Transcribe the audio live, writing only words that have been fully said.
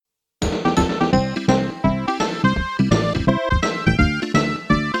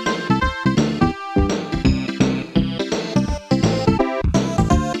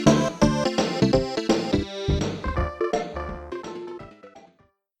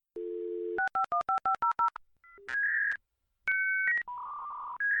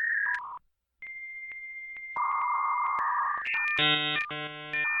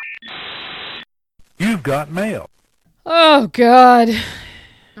You've got mail. Oh, God.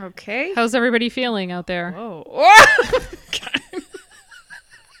 Okay. How's everybody feeling out there? Whoa.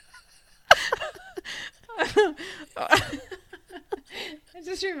 It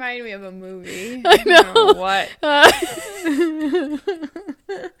just reminded me of a movie. I know. don't know what.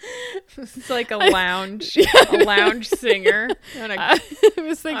 It's like a lounge singer on a I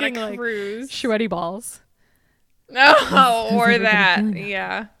was thinking like cruise. sweaty balls. No, or that.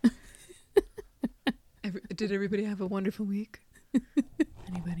 Yeah. Did everybody have a wonderful week?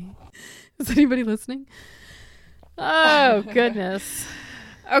 Anybody? Is anybody listening? Oh, goodness.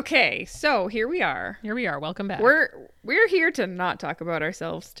 Okay, so here we are. Here we are. Welcome back. We're here to not talk about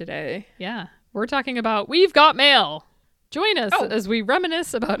ourselves today. Yeah. We're talking about We've Got Mail. Join us as we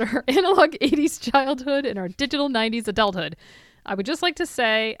reminisce about our analog 80s childhood and our digital 90s adulthood. I would just like to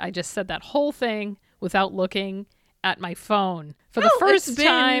say I just said that whole thing without looking at my phone for the first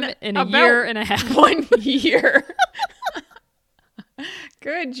time in a year and a half. 1 year.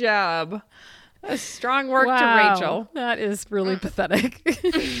 Good job. A strong work to Rachel. That is really pathetic.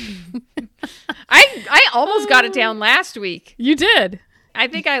 I almost got it down last week. You did. I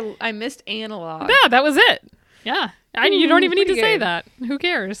think I missed analog. Yeah, that was it. Yeah. You don't even need to pretty say good. that. Who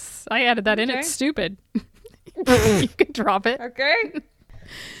cares? I added that in. Okay. It's stupid. You can drop it. Okay.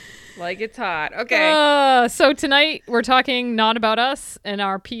 Like it's hot. Okay. So tonight we're talking not about us and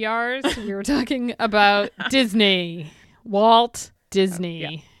our PRs. We were talking about Disney. Walt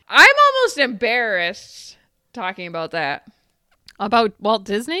Disney. I'm almost embarrassed talking about that. About Walt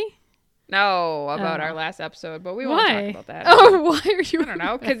Disney? No, about Oh. our last episode, but we won't Why? talk about that. Oh, why are you? I don't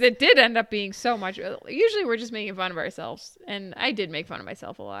know, because it did end up being so much. Usually we're just making fun of ourselves, and I did make fun of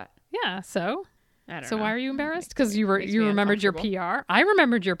myself a lot. Yeah, so? I don't So know. why are you embarrassed? Because you Makes me remembered your uncomfortable. PR? I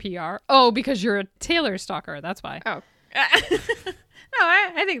remembered your PR. Oh, because you're a Taylor stalker. That's why. Oh. No,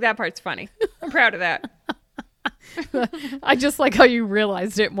 I think that part's funny. I'm proud of that. I just like how you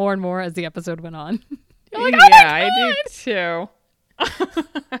realized it more and more as the episode went on. You're like, yeah, I do too. why do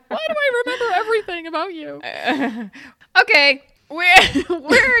I remember everything about you? Okay,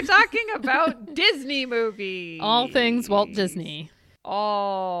 we're talking about Disney movies. All things Walt Disney.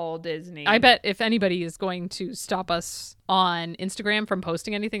 All Disney. I bet if anybody is going to stop us on Instagram from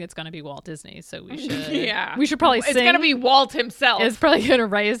posting anything, it's going to be Walt Disney. So we should, Yeah. we should probably It's sing. gonna be Walt himself. It's probably going to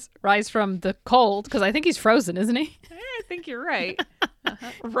rise from the cold because I think he's frozen, isn't he? I think you're right.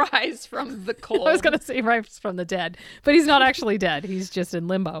 Rise from the cold. I was going to say rise from the dead, but he's not actually dead. He's just in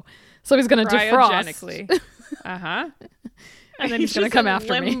limbo. So he's going to defrost. Cryogenically. Uh-huh. And then he's going to come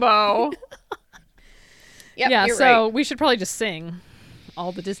after me. Limbo. Yep, Yeah, you're so right. we should probably just sing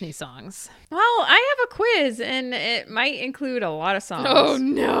all the Disney songs. Well, I have a quiz, and it might include a lot of songs. Oh,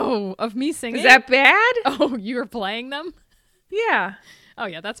 no. Of me singing? Is that bad? Oh, you were playing them? Yeah. Oh,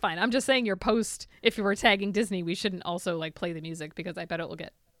 yeah, that's fine. I'm just saying your post, if you were tagging Disney, we shouldn't also like play the music because I bet it will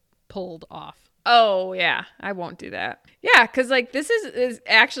get pulled off. Oh, yeah. I won't do that. Yeah, because like this is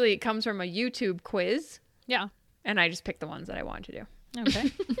actually, it comes from a YouTube quiz, Yeah. and I just picked the ones that I wanted to do.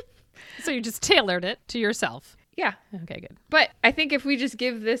 Okay. So you just tailored it to yourself. Yeah. Okay, good. But I think if we just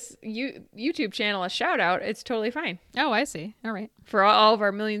give this YouTube channel a shout out, it's totally fine Oh, I see. All right. for all of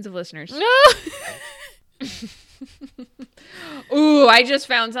our millions of listeners. No. Ooh, I just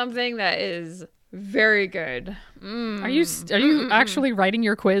found something that is very good. Are you actually writing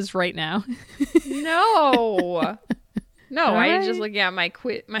your quiz right now? No. No, All I was right. just looking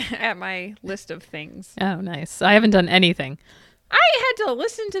at my list of things. Oh, nice. I haven't done anything. I had to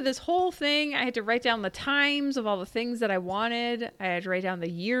listen to this whole thing. I had to write down the times of all the things that I wanted. I had to write down the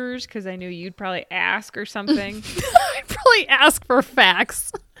years because I knew you'd probably ask or something. I'd probably ask for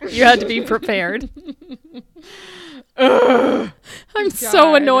facts. You had to be prepared. I'm so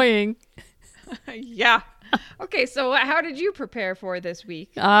God. annoying. Yeah. Okay, so how did you prepare for this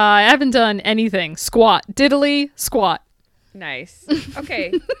week? I haven't done anything. Squat. Diddly squat. Nice.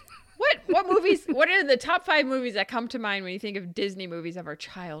 Okay. What movies, what are the top 5 movies that come to mind when you think of Disney movies of our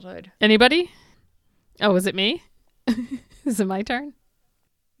childhood? Anybody? Oh, is it me? Is it my turn?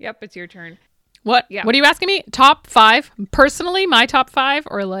 Yep, it's your turn. What? Yeah. What are you asking me? Top 5? Personally, my top 5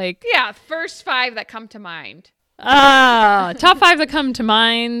 or like Yeah, first 5 that come to mind. top 5 that come to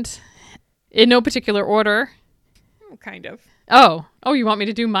mind in no particular order. Kind of. Oh, you want me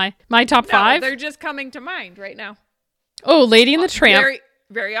to do my top No, 5? they're just coming to mind right now. Oh, Lady and the Tramp. Very,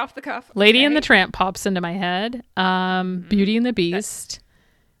 very off the cuff. Lady and the Okay. Tramp pops into my head. Beauty and the Beast.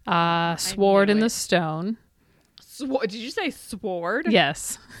 Sword knew in the it. Stone. Did you say sword?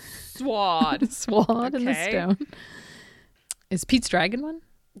 Yes. Sword. Sword in the Okay. Stone. Is Pete's Dragon one?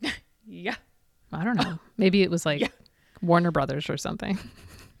 Yeah. I don't know. Maybe it was like Yeah. Warner Brothers or something.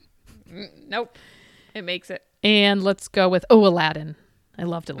 Nope. It makes it. And let's go with Aladdin. I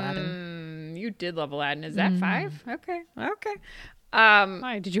loved Aladdin. You did love Aladdin. Is that 5? Okay.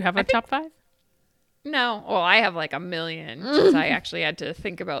 Why? Did you have a top 5? No. Well, I have like a million since I actually had to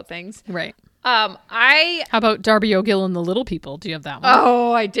think about things. Right. How about Darby O'Gill and the Little People? Do you have that one?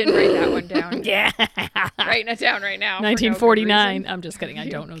 Oh, I did write that one down. Yeah. Writing it down right now. 1949. I'm just kidding. I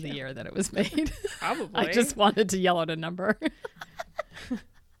don't know the year that it was made. Probably. I just wanted to yell out a number.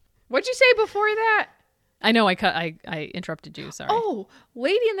 What'd you say before that? I know I interrupted you. Sorry. Oh,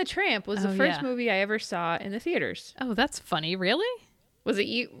 Lady and the Tramp was the first yeah. movie I ever saw in the theaters. Oh, that's funny. Really? Was it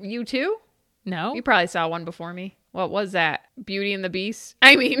you too? No. You probably saw one before me. What was that? Beauty and the Beast?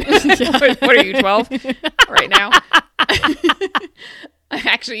 I mean, what are you, 12 right now?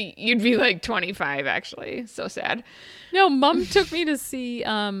 Actually, you'd be like 25, actually. So sad. No, Mom took me to see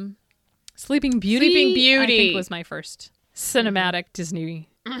Sleeping Beauty. Sleeping Beauty. I think was my first cinematic Disney.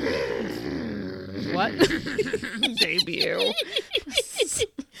 What? Debut.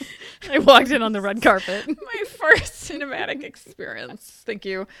 I walked in on the red carpet. My first cinematic experience. Thank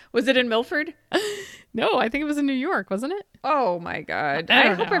you. Was it in Milford? No, I think it was in New York, wasn't it? Oh my God. I I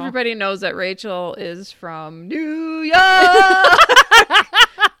don't hope know. everybody knows that Rachel is from New York.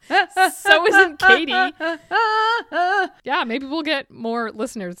 So isn't Katie. Yeah, maybe we'll get more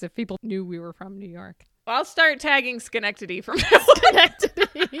listeners if people knew we were from New York. I'll start tagging Schenectady from now on.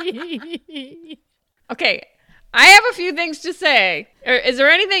 Okay. I have a few things to say. Is there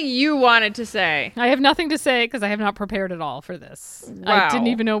anything you wanted to say? I have nothing to say because I have not prepared at all for this. Wow. I didn't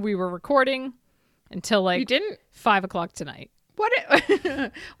even know we were recording until You didn't? 5 o'clock tonight. What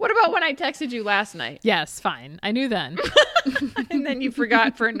about when I texted you last night? Yes, fine. I knew then. And then you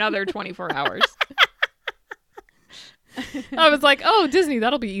forgot for another 24 hours. I was like, oh, Disney,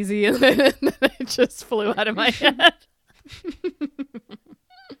 that'll be easy. And then it just flew out of my head.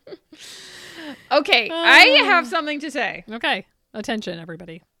 Okay, I have something to say. Okay. Attention,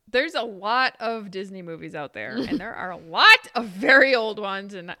 everybody. There's a lot of Disney movies out there, and there are a lot of very old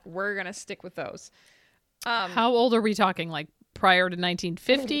ones, and we're going to stick with those. How old are we talking? Like prior to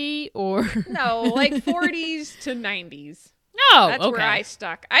 1950 or? No, like 40s to 90s. No. That's okay. where I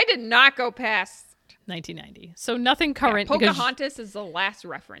stuck. I did not go past 1990. So nothing current. Yeah, because Pocahontas is the last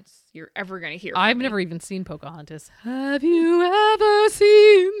reference you're ever going to hear. I've from me. never even seen Pocahontas. Have you ever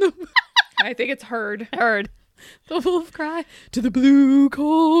seen the I think it's heard. the wolf cry to the blue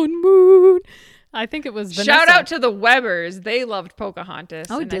corn moon? I think it was Vanessa. Shout out to the Webbers. They loved Pocahontas.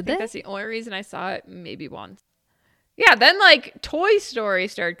 Oh, and did I think they? that's the only reason I saw it maybe once. Yeah, then like Toy Story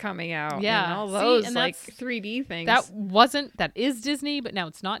started coming out. Yeah. And all See, those and like that's- 3D things. that is Disney, but now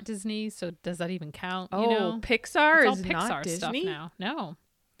it's not Disney. So does that even count? oh, You know? Pixar It's is all Pixar not stuff Disney? now. No,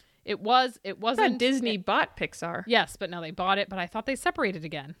 it wasn't. I thought Disney bought Pixar. Yes, but now they bought it. But I thought they separated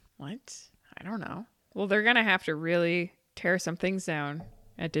again. What? I don't know. Well, they're going to have to really tear some things down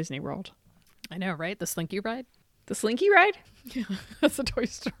at Disney World. I know, right? The Slinky ride. The Slinky ride? That's a Toy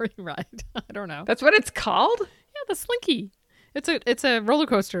Story ride. I don't know. That's what it's called? Yeah, the Slinky. It's a roller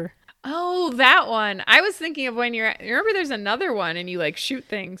coaster. Oh, that one. I was thinking of when you remember there's another one and you like shoot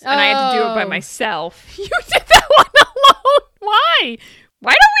things and I had to do it by Oh. myself. You did that one alone. Why?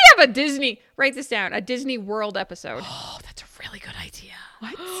 Why don't we have a Disney, write this down, a Disney World episode? Oh, that's a really good idea.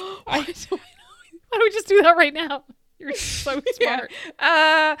 What? Why don't we just do that right now? You're so smart.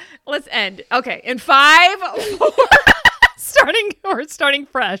 Let's end. Okay, in 5, 4. starting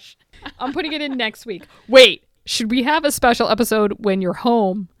fresh. I'm putting it in next week. Wait, should we have a special episode when you're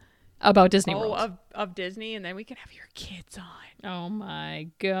home about Disney World? Of Disney, and then we can have your kids on. Oh my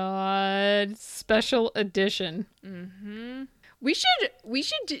god. Special edition. We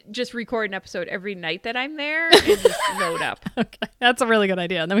should just record an episode every night that I'm there and just load up. Okay. That's a really good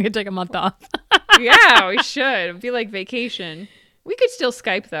idea. And then we can take a month off. Yeah, we should. It'd be like vacation. We could still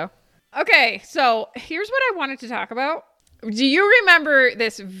Skype though. Okay, so here's what I wanted to talk about. Do you remember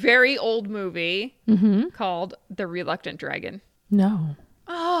this very old movie called The Reluctant Dragon? No.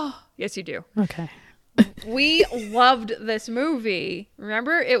 Oh, yes, you do. Okay. We loved this movie.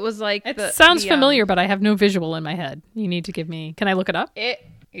 Remember, it was like It sounds familiar, but I have no visual in my head. You need to give me. Can I look it up?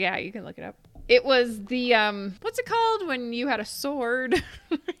 Yeah, you can look it up. It was the what's it called when you had a sword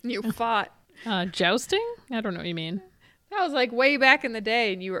and you fought? Jousting? I don't know what you mean. That was like way back in the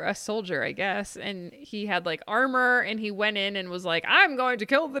day, and you were a soldier, I guess. And he had like armor, and he went in and was like, "I'm going to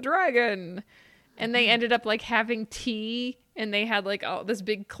kill the dragon." And they ended up like having tea, and they had like this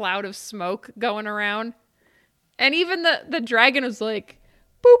big cloud of smoke going around. And even the dragon was like,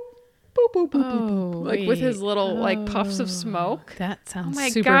 boop, boop, boop, boop, boop, boop, like with his little like puffs of smoke. That sounds Oh my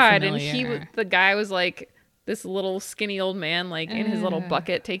super god! familiar. And the guy was like this little skinny old man like in his little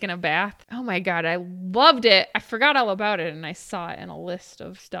bucket taking a bath. Oh my God, I loved it. I forgot all about it and I saw it in a list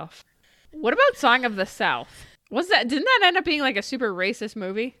of stuff. What about Song of the South? Didn't that end up being like a super racist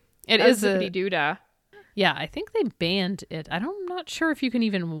movie? It is a Doodah. Yeah, I think they banned it. I'm not sure if you can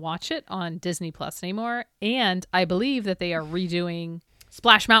even watch it on Disney Plus anymore. And I believe that they are redoing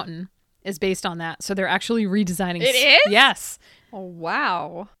Splash Mountain is based on that. So they're actually redesigning. It is? Yes. Oh,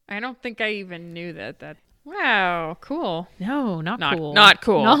 wow. I don't think I even knew that. Wow, cool. No, not cool. Not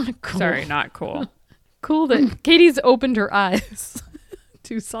cool. Not cool. Sorry, not cool. Cool that Katie's opened her eyes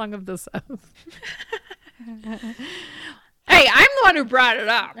to Song of the South. Hey, I'm the one who brought it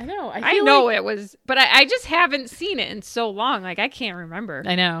up. I know. I know it was, but I just haven't seen it in so long. Like, I can't remember.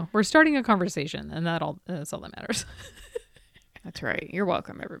 I know. We're starting a conversation, and that's all that matters. That's right. You're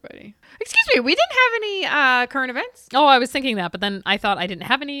welcome, everybody. Excuse me, we didn't have any current events? Oh, I was thinking that, but then I thought I didn't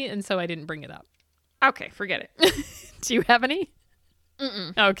have any, and so I didn't bring it up. Okay, forget it. Do you have any?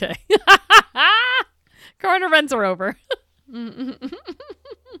 Mm-mm. Okay. Current events are over. Current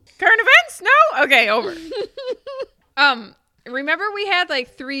events? No? Okay, over. Remember we had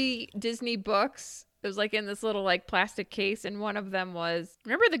like 3 Disney books? It was like in this little like plastic case, and one of them was,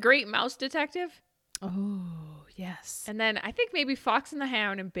 remember The Great Mouse Detective? Oh, yes. And then I think maybe Fox and the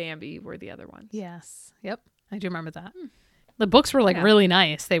Hound and Bambi were the other ones. Yes. Yep. I do remember that. The books were like really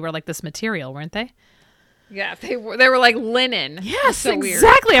nice. They were like this material, weren't they? Yeah, they were like linen. Yes, so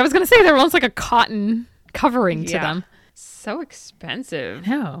exactly. I was going to say they were almost like a cotton covering to them. So expensive.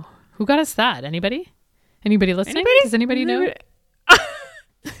 No. Who got us that? Anybody? Anybody listening? Does anybody know?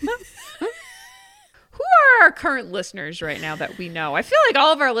 Who are our current listeners right now that we know? I feel like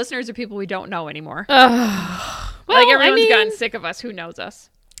all of our listeners are people we don't know anymore. Like everyone's gotten sick of us. Who knows us?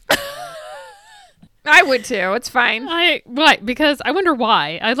 I would too. It's fine. Right, because I wonder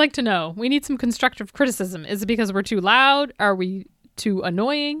why. I'd like to know. We need some constructive criticism. Is it because we're too loud? Are we too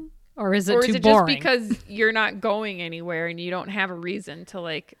annoying? Or is it too boring? Just because you're not going anywhere and you don't have a reason to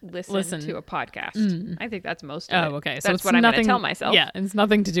like listen to a podcast? I think that's most of it. Oh, okay. That's so it's what I'm going to tell myself. Yeah, it's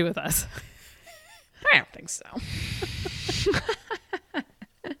nothing to do with us. I don't think so.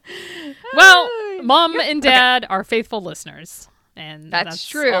 Well, Mom and Dad are faithful listeners. And that's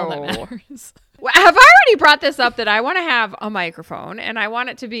true. all that matters. Well, have I already brought this up that I want to have a microphone and I want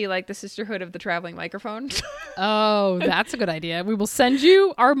it to be like the Sisterhood of the Traveling Microphone? Oh, that's a good idea. We will send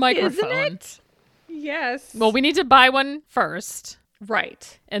you our microphone. Isn't it? Yes. Well, we need to buy one first.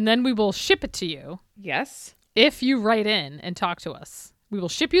 Right. And then we will ship it to you. Yes. If you write in and talk to us. We will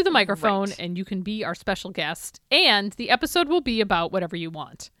ship you the microphone and you can be our special guest. And the episode will be about whatever you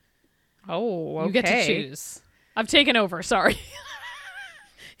want. Oh, okay. You get to choose. I've taken over. Sorry.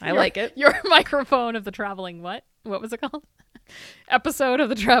 I like it. Your microphone of the traveling what? What was it called? Episode of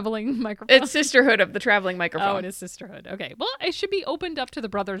the traveling microphone. It's Sisterhood of the Traveling Microphone. Oh, it is Sisterhood. Okay. Well, it should be opened up to the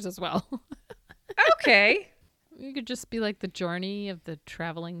brothers as well. Okay. You could just be like the journey of the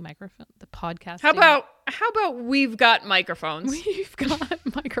traveling microphone, the podcast. How about we've got microphones? We've got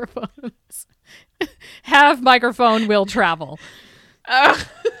microphones. Have microphone will travel.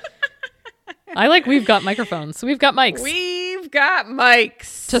 I like we've got microphones. So we've got mics. We've got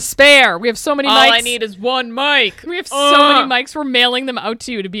mics. To spare. We have so many mics. All I need is one mic. We have so many mics. We're mailing them out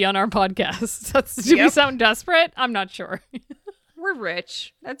to you to be on our podcast. Do we sound desperate? I'm not sure. We're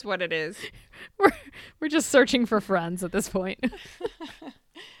rich. That's what it is. We're just searching for friends at this point. I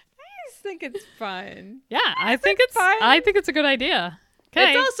just think it's fun. Yeah, I think it's fun. I think it's a good idea.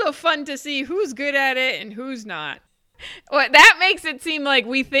 Okay. It's also fun to see who's good at it and who's not. Well, that makes it seem like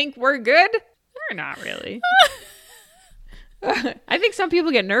we think we're good. We're not really. I think some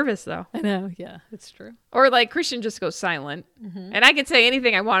people get nervous though. I know. Yeah, it's true. Or like Christian just goes silent. Mm-hmm. And I can say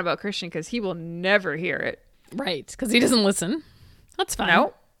anything I want about Christian because he will never hear it. Right. Because he doesn't listen. That's fine.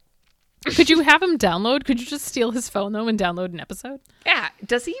 No. Could you have him download? Could you just steal his phone though and download an episode? Yeah.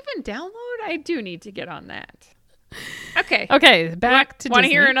 Does he even download? I do need to get on that. Okay. Okay. Back to Disney. Want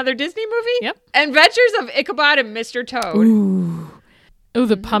to hear another Disney movie? Yep. Adventures of Ichabod and Mr. Toad. Ooh. Oh,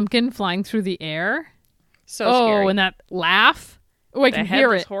 the pumpkin flying through the air. So scary. Oh, and that laugh. Oh, I can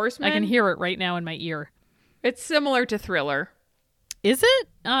hear it. Horseman? I can hear it right now in my ear. It's similar to Thriller. Is it?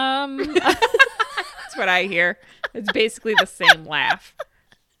 That's what I hear. It's basically the same laugh.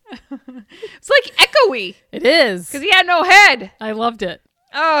 It's like echoey. It is. Because he had no head. I loved it.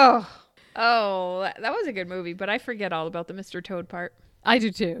 Oh, that was a good movie, but I forget all about the Mr. Toad part. I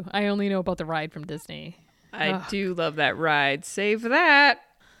do too. I only know about the ride from Disney. I do love that ride. Save that.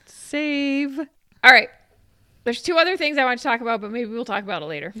 Save. All right. There's 2 other things I want to talk about, but maybe we'll talk about it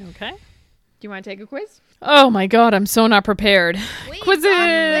later. Okay. Do you want to take a quiz? Oh my God, I'm so not prepared. Quizzes!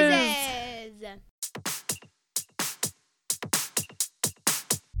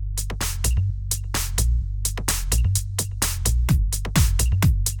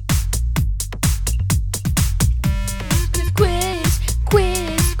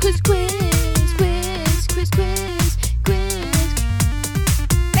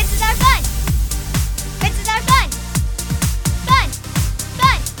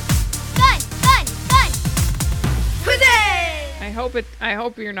 I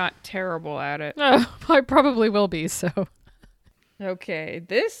hope you're not terrible at it. I probably will be, so. Okay,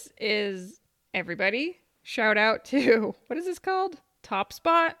 this is everybody. Shout out to, what is this called? Top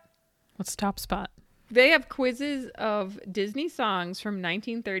Spot. What's Top Spot? They have quizzes of Disney songs from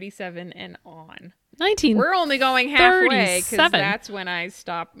 1937 and on. 19. We're only going halfway because 37. that's when I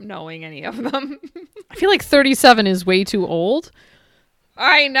stopped knowing any of them. I feel like 37 is way too old.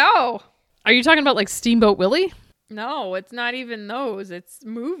 I know. Are you talking about like Steamboat Willie? No, it's not even those. It's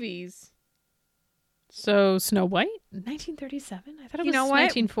movies. So Snow White? 1937? I thought it was You know what?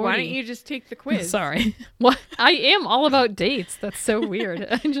 1940. Why don't you just take the quiz? Sorry. What? I am all about dates. That's so weird.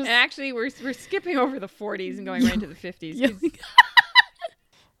 I just And actually, we're skipping over the 40s and going right into the 50s. Yeah.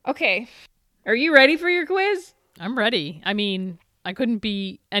 Okay. Are you ready for your quiz? I'm ready. I mean, I couldn't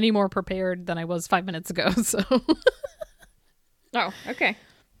be any more prepared than I was 5 minutes ago, so. Oh, okay.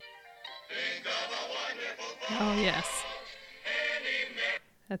 Oh, yes.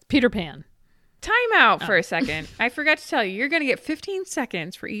 That's Peter Pan. Time out for a second. I forgot to tell you, you're going to get 15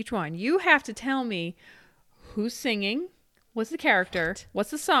 seconds for each one. You have to tell me who's singing, what's the character, what's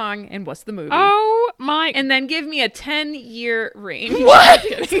the song, and what's the movie. Oh, my. And then give me a 10-year range. What?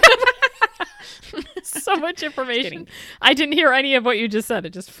 So much information. kidding. I didn't hear any of what you just said.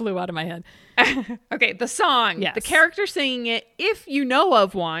 It just flew out of my head. Okay, the song, Yes. the character singing it, if you know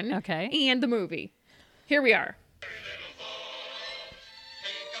of one, Okay. and the movie. Here we are.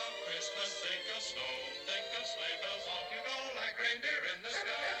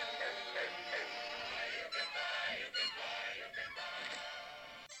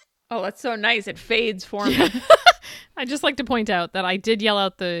 Oh, that's so nice. It fades for me. I'd just like to point out that I did yell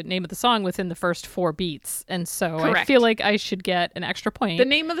out the name of the song within the first 4 beats. And so I Correct. feel like I should get an extra point. The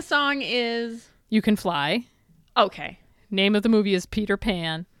name of the song is... You Can Fly. Okay. Name of the movie is Peter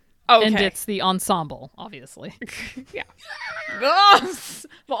Pan. Okay. And it's the ensemble, obviously. Yeah.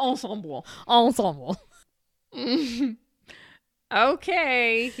 The ensemble. Ensemble.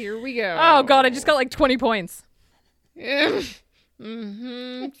 Okay, here we go. Oh, God, I just got like 20 points.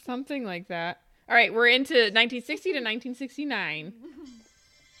 Something like that. All right, we're into 1960 to 1969.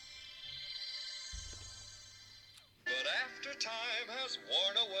 But after time has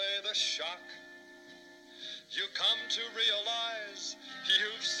worn away the shock, you come to realize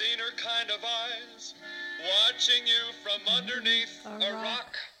you've seen her kind of eyes watching you from underneath a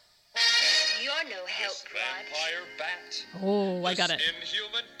rock. You're no help, This Rod. vampire bat, Oh, I got this it.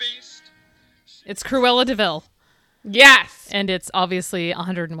 inhuman beast. It's Cruella de Vil. Yes. And it's obviously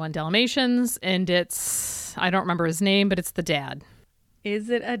 101 Dalmatians. And it's, I don't remember his name, but it's the dad. Is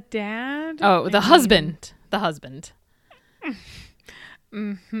it a dad? Oh, the husband. The husband.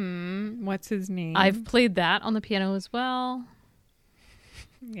 What's his name? I've played that on the piano as well.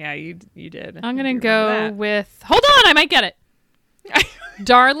 Yeah, you did. I'm going You to go remember with, hold on, I might get it. that.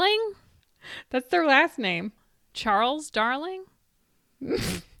 Darling? That's their last name. Charles Darling?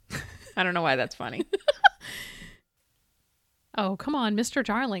 I don't know why that's funny. Oh, come on, Mr.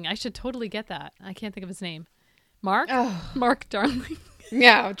 Darling. I should totally get that. I can't think of his name. Mark? Oh. Mark Darling.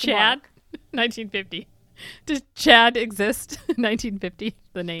 Yeah, it's Chad? Mark. 1950. Does Chad exist? 1950,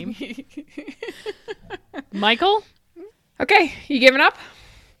 the name. Michael? Okay, you giving up?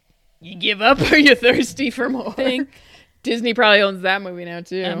 You give up or you thirsty for more? Think. Disney probably owns that movie now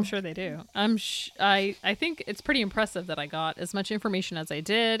too. I'm sure they do. I think it's pretty impressive that I got as much information as I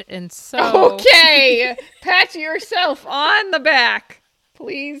did, and so Okay, pat yourself on the back,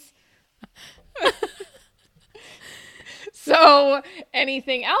 please. So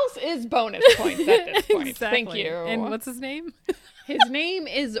anything else is bonus points at this point. Thank Exactly. you. And what's his name? His name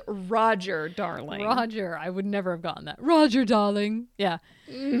is Roger Darling. Roger. I would never have gotten that. Roger, darling. Yeah.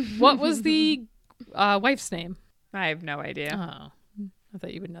 What was the wife's name? I have no idea. Oh, I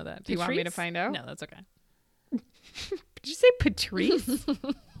thought you would know that. Do you want me to Patrice? find out? No, that's okay. Did you say Patrice?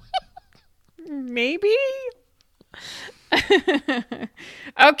 Maybe.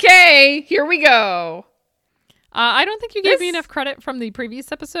 Okay, here we go. I don't think you gave me This- enough credit from the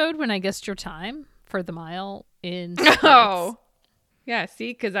previous episode when I guessed your time for the mile in. Oh. Yeah,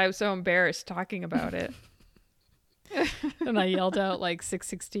 see, because I was so embarrassed talking about it. And I yelled out like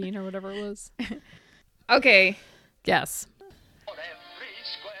 6:16 or whatever it was. Okay. Yes. For every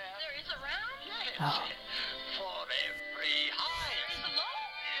square, There is a round? Oh. for every high, There is a low?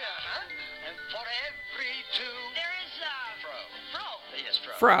 yeah, and for every two. There is a... Fro. Yes,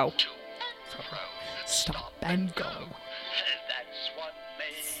 fro. Fro. Two. Fro. Stop and go. That's what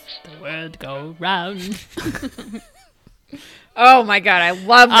makes The world go round. Oh my god, I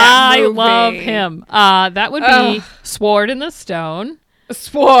love that I movie. love him. That would be Ugh. Sword in the Stone.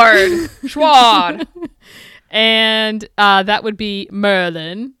 Sword. Schwad. And that would be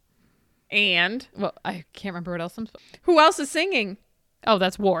Merlin. And Well, I can't remember what else I'm supposed. who else is singing? Oh,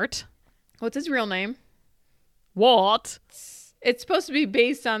 that's Wart. What's his real name? What? It's supposed to be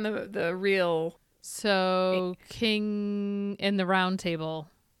based on the real. So King in the Round Table.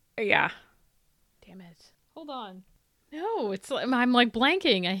 Yeah. Damn it. Hold on. No, I'm like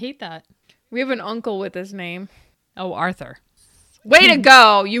blanking. I hate that. We have an uncle with this name. Oh, Arthur. Way to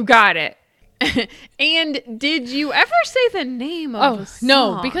go. You got it. And did you ever say the name of the song?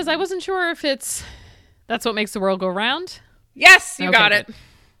 No, because I wasn't sure if it's That's What Makes the World Go Round. Yes, you Okay, got it.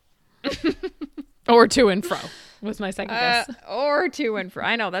 Or To and Fro was my second guess. Or To and Fro.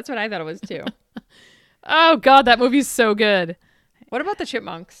 I know. That's what I thought it was too. Oh, God, that movie's so good. What about the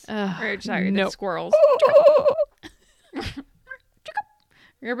chipmunks? Or, sorry, no. the squirrels.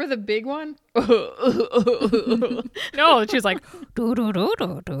 Remember the big one? No, she was like,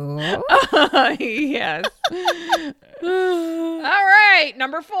 Yes. All right,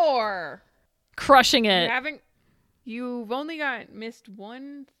 number 4. crushing it. You've only missed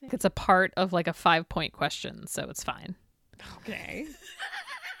one thing. It's a part of like a 5-point question, so it's fine. Okay.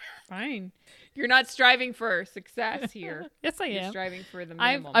 Fine. You're not striving for success here. Yes, I You're am. striving for the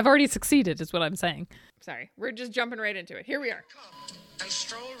I've minimum. already succeeded, is what I'm saying. Sorry. We're just jumping right into it. Here we are. And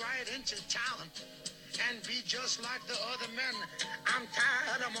stroll right into town and be just like the other men. I'm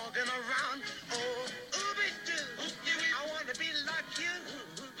tired of walking around. Oh, ooby-doo. I want to be like you.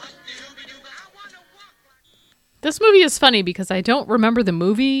 I want to walk like This movie is funny because I don't remember the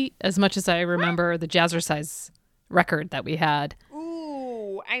movie as much as I remember the Jazzercise record that we had.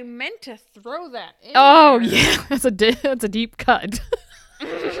 Ooh, I meant to throw that in Oh, there. yeah. That's a deep cut.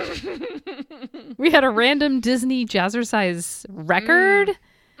 We had a random Disney Jazzercise record.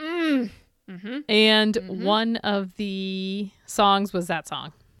 And one of the songs was that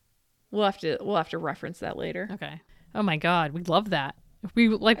song. We'll have to reference that later. Okay. Oh my God, we love that. We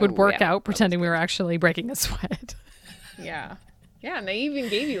would work yeah, out pretending we were actually breaking a sweat. Yeah. Yeah, and they even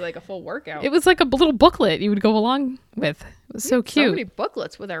gave you like a full workout. It was like a little booklet you would go along with. It was so So cute. many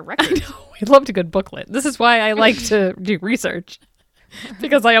booklets with our records. We loved a good booklet. This is why I like to do research.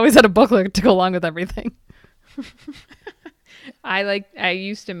 Because I always had a booklet to go along with everything. I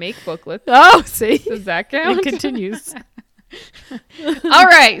used to make booklets. Oh, see? Does that count? It continues. All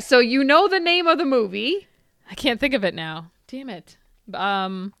right, so you know the name of the movie. I can't think of it now. Damn it.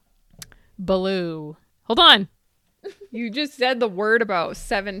 Baloo. Hold on. You just said the word about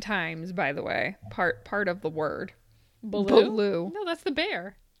 7 times, by the way. Part of the word. Baloo. No, that's the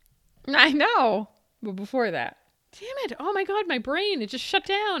bear. I know. But before that. Damn it. Oh my God, my brain. It just shut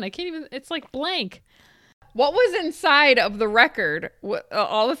down. I can't even. It's like blank. What was inside of the record?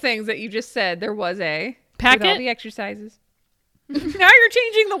 All the things that you just said. There was a Packet? with all the exercises. Now you're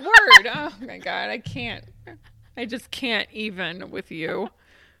changing the word. Oh my God, I can't. I just can't even with you.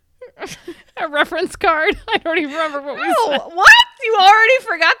 A reference card. I don't even remember what we Oh, said. what? You already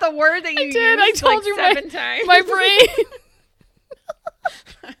forgot the word that you used did. I told like you 7 times. My brain.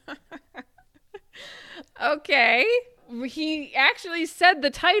 Okay. He actually said the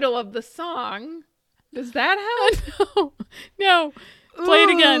title of the song. Does that help? No. Play it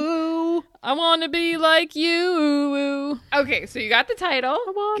again. Ooh. I want to be like you. Okay, so you got the title.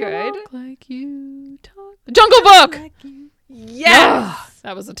 I want to Good. walk like you. Talk. Jungle Book. Yes.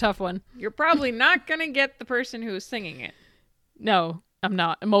 That was a tough one. You're probably not going to get the person who's singing it. No, I'm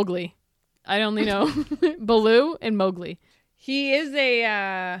not. Mowgli. I only know Baloo and Mowgli. He is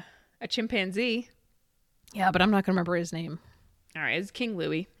a chimpanzee. Yeah, but I'm not going to remember his name. All right, it's King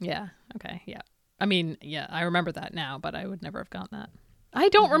Louie. Yeah. Okay. Yeah. I mean, yeah, I remember that now, but I would never have gotten that. I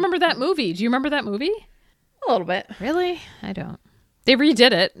don't remember that movie. Do you remember that movie? A little bit. Really? I don't. They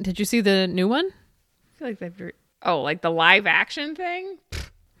redid it. Did you see the new one? I feel like they've... like the live action thing? Pfft,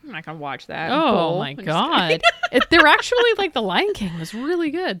 I'm not going to watch that. Oh Bull. my I'm just God. They're actually like The Lion King was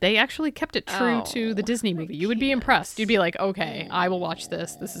really good. They actually kept it true to the Disney movie. You would be impressed. You'd be like, okay, I will watch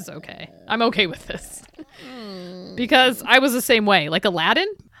this. This is okay. I'm okay with this. Because I was the same way. Like Aladdin,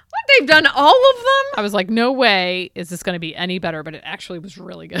 What? They've done all of them? I was like, no way is this going to be any better, but it actually was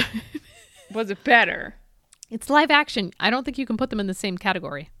really good. Was it better? It's live action. I don't think you can put them in the same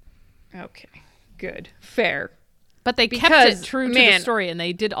category. Okay. Good. Fair. But they kept Because, it true to man- the story, and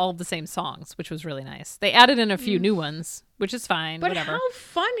they did all of the same songs, which was really nice. They added in a few new ones, which is fine. But whatever. how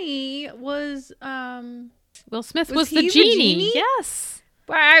funny was Will Smith was was he the the genie. genie? Yes.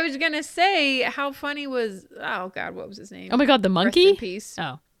 well, I was gonna say how funny was oh God, what was his name? Oh my God, the Rest monkey. in peace.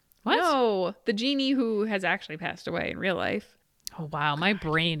 Oh, what? No, the genie who has actually passed away in real life. Oh wow, my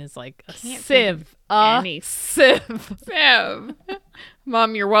brain is like a Can't sieve. any- Sieve. Sev.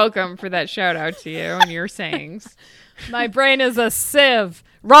 Mom, you're welcome for that shout out to you and your sayings. My brain is a sieve.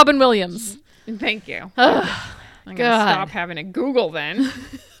 Robin Williams. Thank you. Ugh, I'm God. gonna stop having to Google then.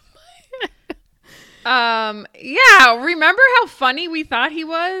 Yeah, remember how funny we thought he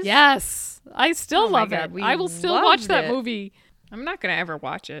was? Yes. I still Oh my love God, it. we I will still watch loved that it. movie. I'm not gonna ever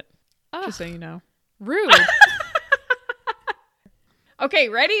watch it. Just so you know. Rude. Okay,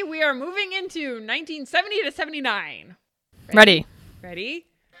 ready? We are moving into 1970 to 79. Ready. Ready?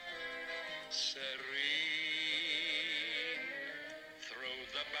 Serene through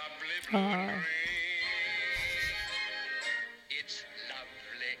the bubbly blue rain. It's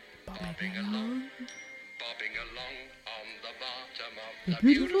lovely bobbing along on the bottom of the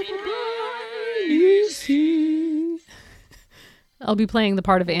beautiful briny sea. I'll be playing the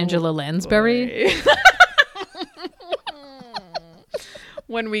part of Angela Lansbury.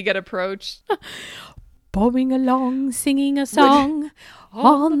 When we get approached. Bobbing along, singing a song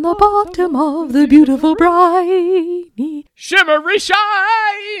on the bottom of the beautiful briny. Shimmery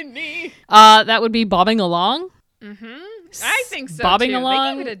shiny. That would be bobbing along. I think so. Bobbing too.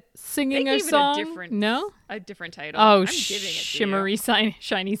 along, They gave it singing they a gave it song. a different, No. a different title. Oh, I'm giving it to shimmery,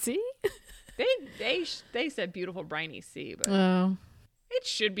 shiny sea. you. They said beautiful briny sea, but Oh. it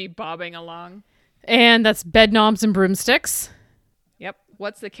should be bobbing along. And that's Bed Knobs and Broomsticks. Yep.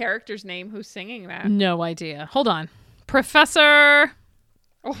 What's the character's name who's singing that? No idea. Hold on. Professor.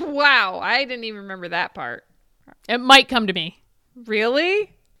 Oh, wow, I didn't even remember that part. It might come to me.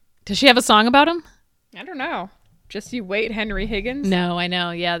 Really? Does she have a song about him? I don't know. Just you wait, Henry Higgins. No, I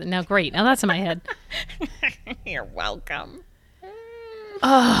know. Yeah. Now, great. Now that's in my head. You're welcome.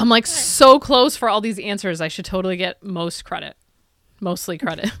 I'm like so close for all these answers. I should totally get mostly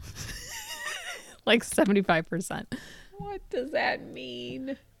credit. Like 75%. What does that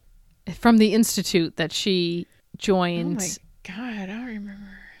mean? From the institute that she joined. Oh my God, I don't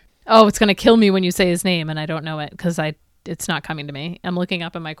remember. Oh, it's going to kill me when you say his name and I don't know it because it's not coming to me. I'm looking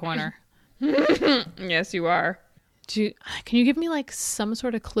up in my corner. Yes, you are. Can you give me like some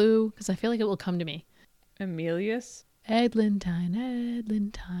sort of clue? Because I feel like it will come to me. Emilius? Eglantine.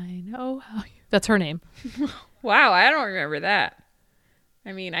 Oh, how you... That's her name. Wow, I don't remember that.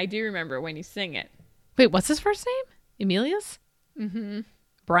 I mean, I do remember when you sing it. Wait, what's his first name? Emilius? Mm-hmm.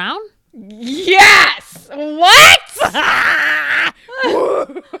 Brown? Yes! What?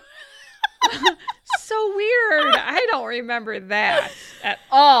 So weird. I don't remember that at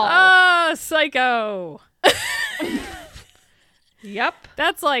all. Oh, Psycho. Yep.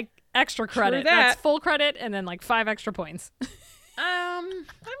 That's like extra credit. that. That's full credit and then like 5 extra points. I'm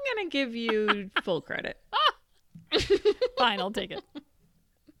gonna give you full credit. Fine, I'll take it.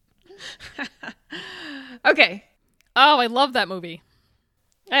 Okay. Oh, I love that movie.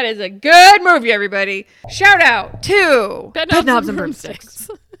 That is a good movie, everybody. Shout out to Bed Knobs and Broomsticks.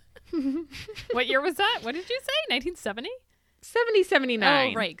 What year was that? What did you say? 1970?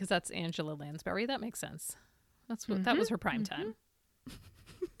 70-79. Oh, right, because that's Angela Lansbury. That makes sense. That's what that was her prime time.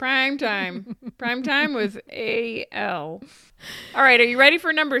 Prime time. Prime time with AL. All right, are you ready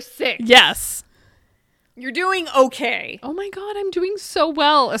for number 6? Yes. You're doing okay. Oh my God, I'm doing so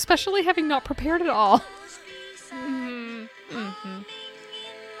well, especially having not prepared at all.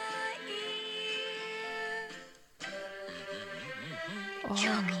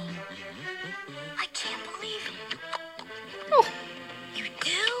 I can't believe it. Oh. You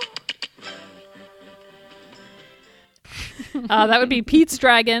do? That would be Pete's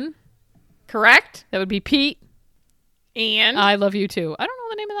Dragon. Correct. That would be Pete. And I Love You Too. I don't know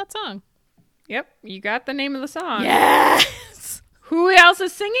the name of that song. yep, you got the name of the song. Yes. Who else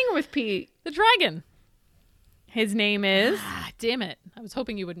is singing with Pete? The Dragon. His name is. Ah, damn it. I was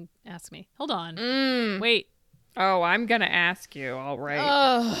hoping you wouldn't ask me. Hold on. Wait. Oh, I'm gonna ask you. All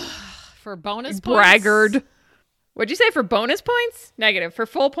right. For bonus points? Braggart. What'd you say for bonus points? Negative. For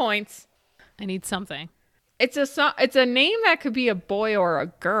full points. I need something. It's a song. It's a name that could be a boy or a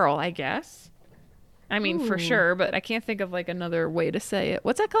girl, I guess. I mean, for sure, but I can't think of like another way to say it.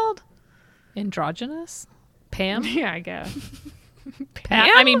 What's that called? Androgynous? Pam? Yeah, I guess. Pat?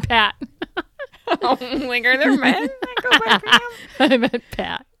 Pam? I mean Pat. Oh, like, are there men that go by Pam? I meant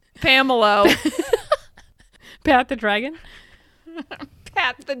Pat. Pamela. Pat the Dragon?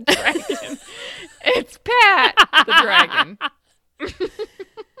 Pat the Dragon. It's Pat the Dragon.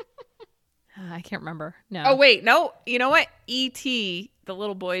 I can't remember. No. Oh, wait. No. You know what? E.T., the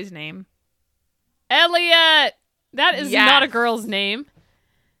little boy's name. Elliot! That is Yes. not a girl's name.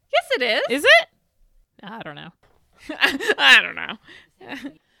 Yes, it is. Is it? I don't know. I don't know.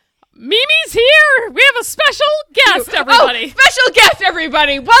 Mimi's here! We have a special guest, everybody. Oh, special guest,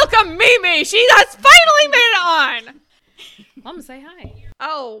 everybody. Welcome, Mimi. She has finally made it on. Mom, say hi.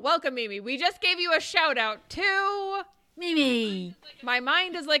 Oh, welcome, Mimi. We just gave you a shout out to Mimi. My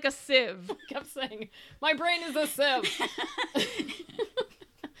Mind is Like a Sieve. Kept saying, my brain is a sieve.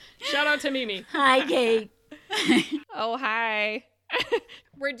 Shout out to Mimi. Hi, Kate. Oh, hi.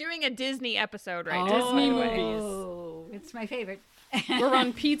 We're doing a Disney episode right now. Disney by the way. movies. Oh, it's my favorite. We're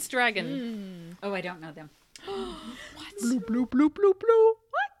on Pete's Dragon. Oh, I don't know them. Blue, blue, blue, blue, blue.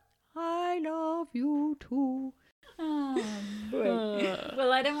 What? I love you too. Oh, boy.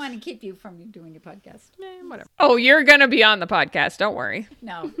 Well, I don't want to keep you from doing your podcast. Whatever. Oh, you're going to be on the podcast. Don't worry.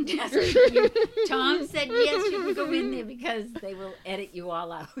 No. Tom said yes, you can go in there because they will edit you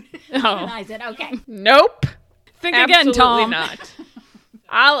all out. And I said, okay. Nope. Think Absolutely again, Tom. not.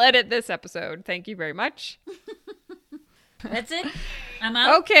 I'll edit this episode. Thank you very much. That's it. I'm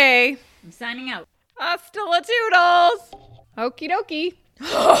out. Okay. I'm signing out. Hasta la toodles. Okie dokie.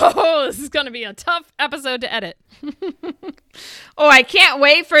 Oh, this is going to be a tough episode to edit. Oh, I can't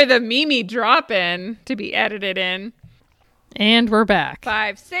wait for the Mimi drop-in to be edited in. And we're back.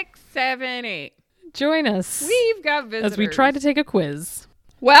 5, 6, 7, 8. Join us We've got visitors. as we try to take a quiz.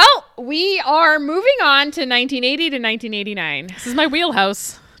 Well, we are moving on to 1980 to 1989. This is my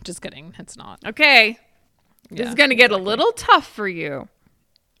wheelhouse. Just kidding. It's not. Okay. This is going to get a little tough for you.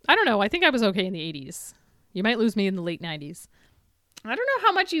 I don't know. I think I was okay in the 80s. You might lose me in the late 90s. I don't know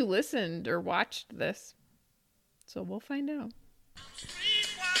how much you listened or watched this. So we'll find out.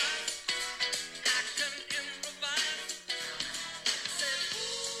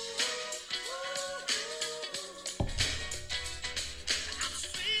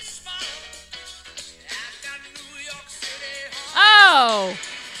 Oh!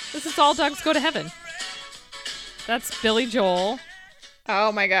 This is All Dogs Go to Heaven. That's Billy Joel.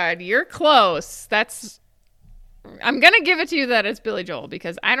 Oh my God, you're close. I'm going to give it to you that it's Billy Joel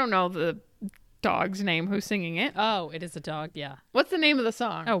because I don't know the dog's name who's singing it. Oh, it is a dog, yeah. What's the name of the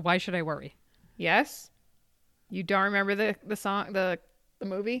song? Oh, Why Should I Worry? Yes? You don't remember the song, the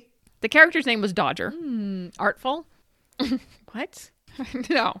movie? The character's name was Dodger. Artful? What?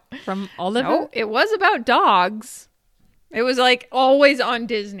 No. From Oliver? No, it was about dogs. It was like always on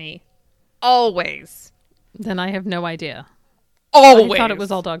Disney. Always. Then I have no idea. Always. I thought it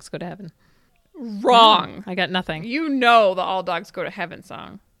was All Dogs Go to Heaven. Wrong. I got nothing. You know the All Dogs Go to Heaven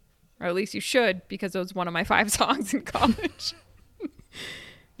song. Or at least you should, because it was one of my 5 songs in college.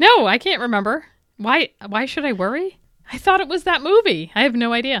 No, I can't remember. Why should I worry? I thought it was that movie. I have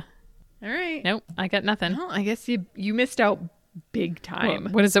no idea. All right. Nope, I got nothing. Well, I guess you missed out big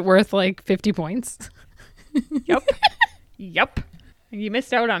time. What is it worth, like 50 points? Yep. Yep. You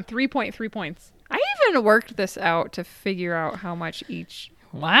missed out on 3.3 points. I even worked this out to figure out how much each.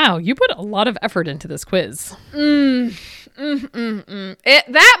 Wow, you put a lot of effort into this quiz. That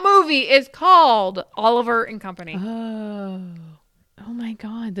movie is called Oliver and Company. Oh my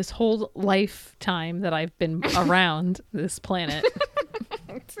God, this whole lifetime that I've been around this planet.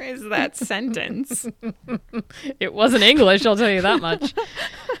 Is that sentence? It wasn't English, I'll tell you that much.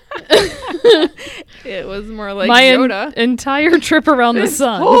 It was more like My Yoda. entire trip around the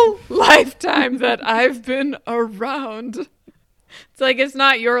sun. Whole lifetime that I've been around. It's like it's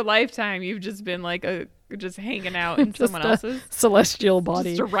not your lifetime. You've just been like just hanging out in Just someone a else's. celestial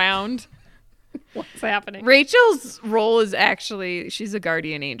body. Just around. What's happening? Rachel's role is actually she's a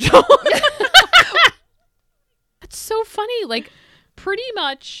guardian angel. That's so funny. Like, pretty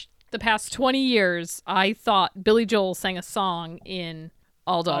much the past 20 years, I thought Billy Joel sang a song in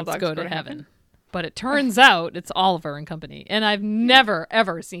All Dogs Go to Heaven. But it turns out it's Oliver and Company. And I've never,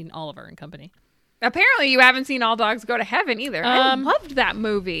 ever seen Oliver and Company. Apparently you haven't seen All Dogs Go to Heaven either. I loved that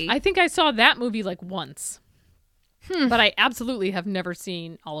movie. I think I saw that movie like once. But I absolutely have never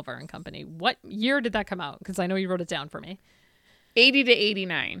seen Oliver and Company. What year did that come out? Because I know you wrote it down for me. 80 to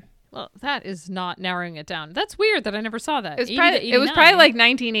 89. Well, that is not narrowing it down. That's weird that I never saw that. It was 80 probably, to it was probably 89. like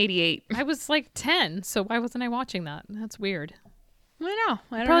 1988. I was like 10, so why wasn't I watching that? That's weird. I know.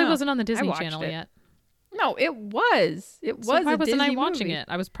 I don't Probably know. wasn't on the I Disney watched Channel it. yet. No, it was. It was. So why a wasn't I Disney watching movie. it?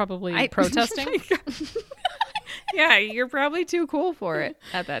 I was probably protesting Yeah, you're probably too cool for it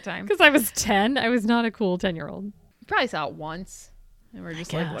at that time. because I was 10. I was not a cool 10-year-old. You probably saw it once, and we're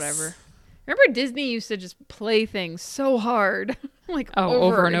just like, guess. whatever. Remember Disney used to just play things so hard, like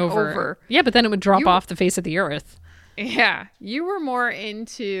Over and over. Yeah, but then it would drop off the face of the earth. Yeah, you were more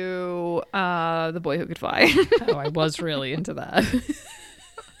into The Boy Who Could Fly. Oh, I was really into that.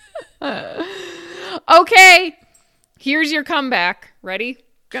 Okay, here's your comeback. Ready?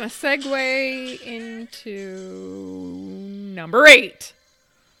 Gonna segue into number 8.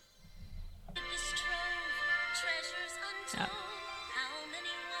 Yeah. How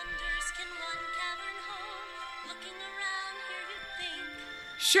many wonders can one cavern hold? Looking around here,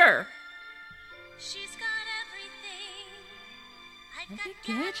 Sure. She's got everything. I've got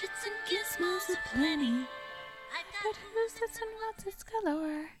gadgets and gizmos aplenty. I've got who's and what's it's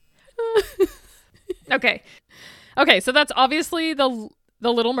galore. Okay. Okay, so that's obviously the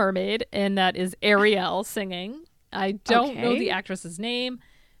Little Mermaid, and that is Ariel singing. I don't know the actress's name,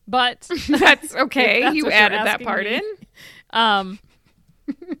 but That's okay. that's You what you're added that asking part me.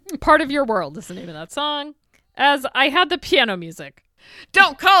 in. Part of Your World is the name of that song. As I had the piano music.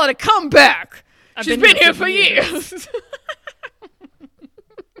 Don't call it a comeback. I've She's been been here for years. years.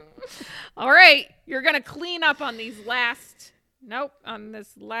 All right. You're going to clean up on these last. Nope. On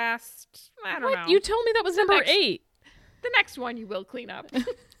this last. I don't know. You told me that was number next- 8. The next one you will clean up.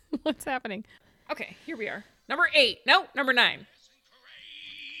 What's happening? Okay. Here we are. Number 8. No, number 9.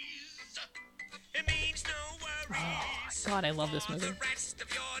 It means no worries. God, I love this movie. The rest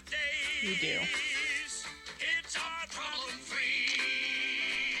of your days. You do. It's our problem-free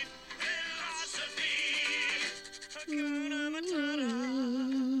philosophy. Hakuna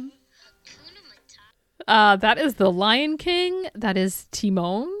Matata. That is The Lion King. That is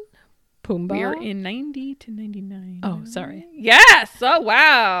Timon. Pumbaa. We are in 90 to 99. Oh, sorry. Yes. Oh,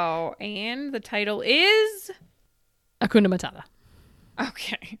 wow. And the title is. Hakuna Matata.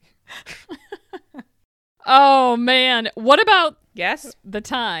 Okay. Oh, man. What about Yes. the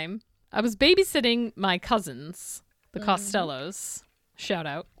time I was babysitting my cousins, the Mm-hmm. Costellos? Shout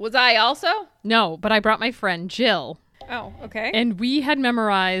out. Was I also? No, but I brought my friend Jill, Oh, okay. and we had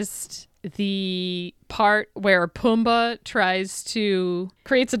memorized the part where Pumbaa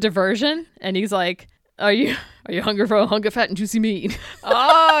creates a diversion, and he's like, Are you hungry for a hunk of fat and juicy meat?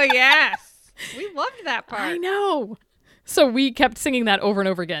 Oh, yes. We loved that part. I know. So we kept singing that over and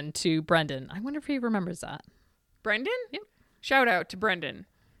over again to Brendan. I wonder if he remembers that. Brendan? Yep. Shout out to Brendan.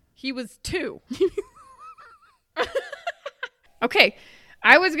 He was 2. Okay.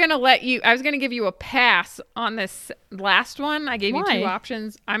 I was going to give you a pass on this last one. I gave you 2 Why?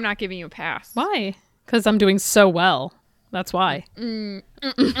 options. I'm not giving you a pass. Why? Because I'm doing so well. That's why.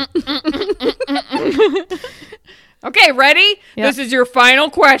 Okay, ready? Yep. This is your final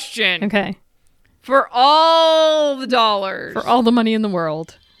question. Okay. For all the dollars. For all the money in the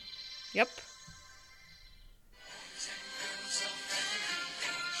world. Yep.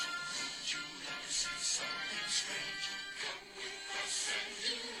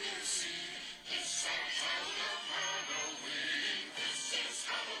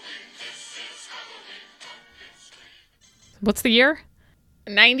 What's the year?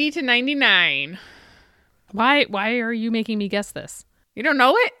 90 to 99. Why are you making me guess this? You don't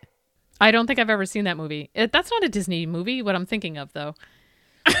know it? I don't think I've ever seen that movie. That's not a Disney movie, what I'm thinking of, though.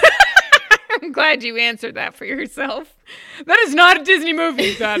 I'm glad you answered that for yourself. That is not a Disney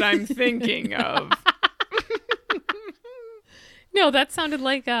movie that I'm thinking of. No, that sounded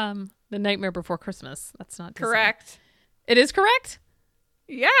like The Nightmare Before Christmas. That's not Disney. Correct. It is correct?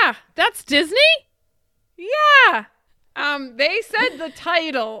 Yeah. That's Disney? Yeah. They said the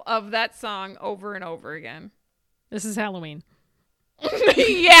title of that song over and over again. This is Halloween.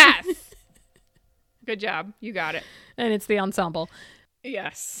 Yes. Good job. You got it. And it's the ensemble.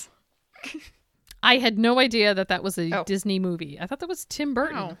 Yes. I had no idea that was a Oh. Disney movie. I thought that was Tim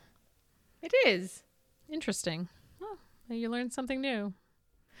Burton. Oh. It is. Interesting. Well, you learned something new.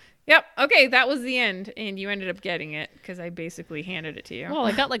 Yep. Okay, that was the end, and you ended up getting it because I basically handed it to you. Well,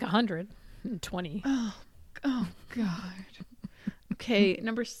 I got like 120. Oh God. Okay,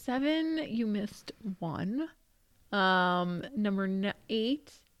 number 7, you missed 1. Number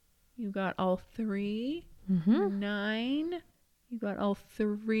 8, you got all 3. 9, you got all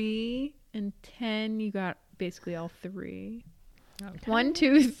 3, and 10, you got basically all 3. Okay. 1,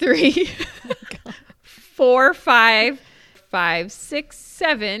 2, 3, 4, 5, 6,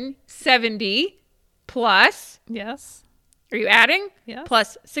 7, 70 plus. Yes. Are you adding? Yes.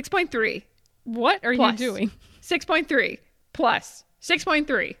 Plus 6.3. What are Plus. you doing? 6.3 plus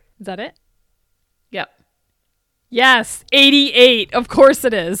 6.3. Is that it? Yep. Yes. 88. Of course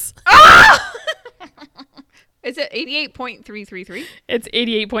it is. Is it 88.333? It's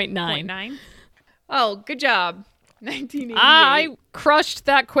 88.9. 0.9? Oh, good job. 1988. I crushed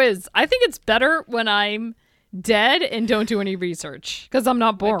that quiz. I think it's better when I'm dead and don't do any research because I'm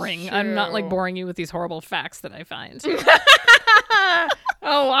not boring. I'm not like true. boring you with these horrible facts that I find.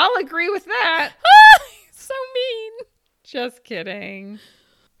 Oh, I'll agree with that. So mean. Just kidding.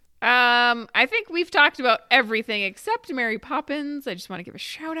 I think we've talked about everything except Mary Poppins. I just want to give a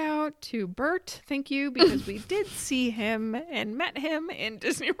shout out to Bert. Thank you, because we did see him and met him in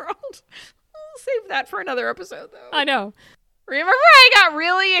Disney World. We'll save that for another episode, though. I know. Remember I got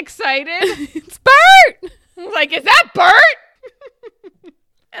really excited? It's Bert. I was like, is that Bert?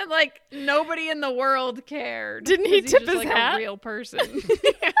 And like nobody in the world cared. Didn't he 'cause he's tip just, his like, hat? A real person.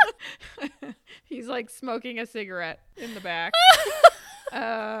 He's like smoking a cigarette in the back.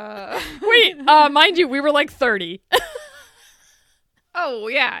 Wait, mind you, we were like 30. Oh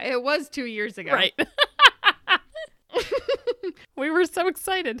yeah, it was 2 years ago. Right. We were so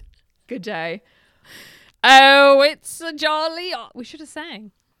excited. Good day. Oh, it's a jolly. We should have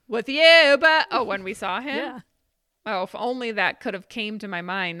sang. With you, but when we saw him. Yeah. Oh, if only that could have came to my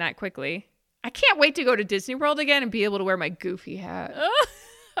mind that quickly. I can't wait to go to Disney World again and be able to wear my Goofy hat.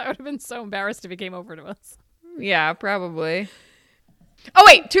 I would have been so embarrassed if he came over to us. Yeah, probably. Oh,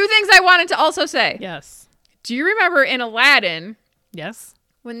 wait. 2 things I wanted to also say. Yes. Do you remember in Aladdin Yes.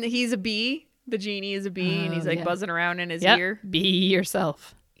 when he's a bee? The genie is a bee and he's like yeah. buzzing around in his Yep. ear. Be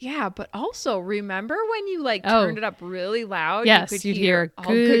yourself. Yeah, but also remember when you like turned it up really loud? Yes, you could you'd hear all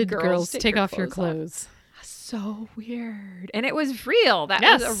good girls take off your off." clothes. So weird. And it was real. That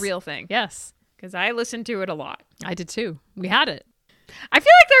Yes. was a real thing. Yes. Because I listened to it a lot. I did too. We had it. I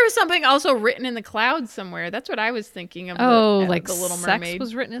feel like there was something also written in the clouds somewhere. That's what I was thinking of. Like the Little sex Mermaid.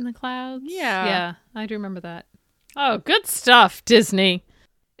 was written in the clouds. Yeah. Yeah, I do remember that. Oh, good stuff, Disney.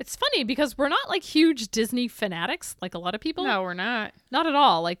 It's funny because we're not like huge Disney fanatics like a lot of people. No, we're not. Not at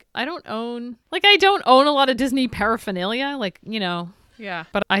all. Like I don't own a lot of Disney paraphernalia, like, you know, Yeah.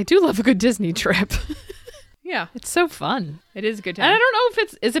 but I do love a good Disney trip. Yeah. It's so fun. It is a good And I time. don't know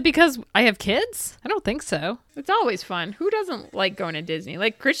if is it because I have kids? I don't think so. It's always fun. Who doesn't like going to Disney?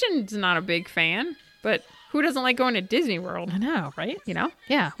 Like Christian's not a big fan, but who doesn't like going to Disney World? I know, right? You know?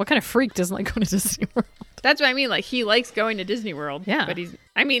 Yeah. What kind of freak doesn't like going to Disney World? That's what I mean. Like he likes going to Disney World. Yeah. But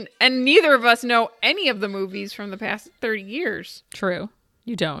and neither of us know any of the movies from the past 30 years. True.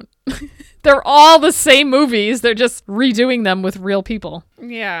 You don't. They're all the same movies. They're just redoing them with real people.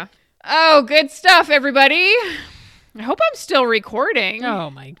 Yeah. Oh, good stuff, everybody. I hope I'm still recording.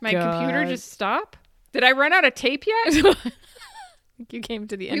 Oh my My God. computer just stopped. Did I run out of tape yet? You came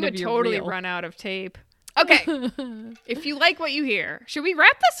to the We end would of your totally reel. run out of tape. Okay. If you like what you hear, should we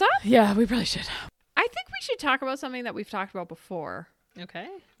wrap this up? Yeah, we probably should. I think we should talk about something that we've talked about before. Okay.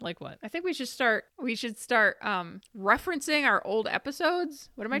 Like what? I think we should start referencing our old episodes.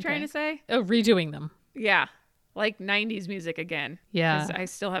 What am I trying to say? Oh, redoing them. Yeah. Like 90s music again. Yeah. 'Cause I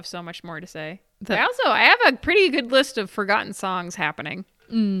still have so much more to say. The- I have a pretty good list of forgotten songs happening.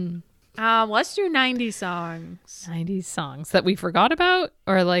 Let's do 90s songs. 90s songs that we forgot about?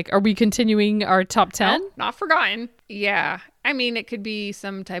 Or like, are we continuing our top 10? Nope, not forgotten. Yeah. I mean, it could be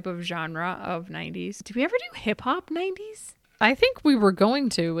some type of genre of 90s. Did we ever do hip hop 90s? I think we were going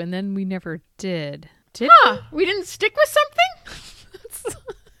to, and then we never did. Did Huh. We didn't stick with something?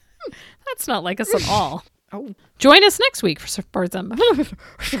 That's not like us at all. Oh. Join us next week for some.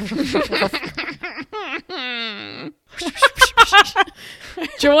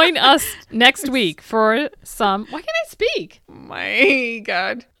 Join us next week for some. Why can't I speak? My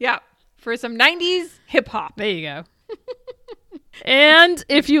God. Yeah. For some 90s hip hop. There you go. And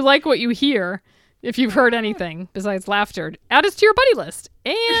if you like what you hear, if you've heard anything besides laughter, add us to your buddy list.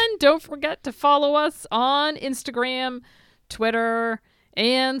 And don't forget to follow us on Instagram, Twitter,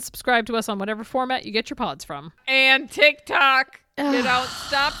 and subscribe to us on whatever format you get your pods from. And TikTok. You don't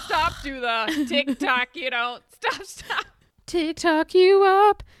stop, do the TikTok. You don't stop. TikTok you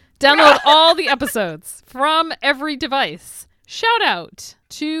up. Download all the episodes from every device. Shout out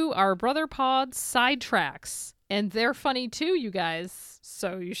to our brother pods Sidetracks. And they're funny too, you guys.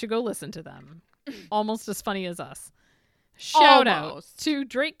 So you should go listen to them. Almost as funny as us. Shout out Almost. to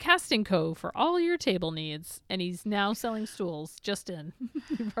Drake Casting Co. for all your table needs. And he's now selling stools. Just in.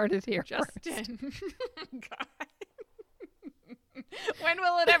 You've heard it here. first. Justin. God. When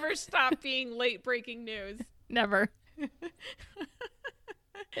will it ever stop being late breaking news? Never.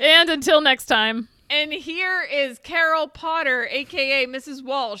 And until next time. And here is Carol Potter, a.k.a. Mrs.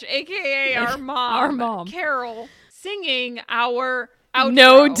 Walsh, a.k.a. our mom. Our mom. Carol, singing our outro.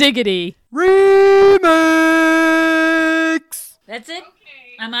 No diggity. Remix! That's it?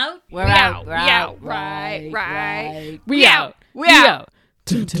 I'm out? We out. We out. Right. We out. We out.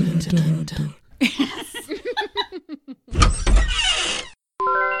 Dun, dun, dun, dun.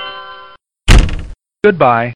 Goodbye.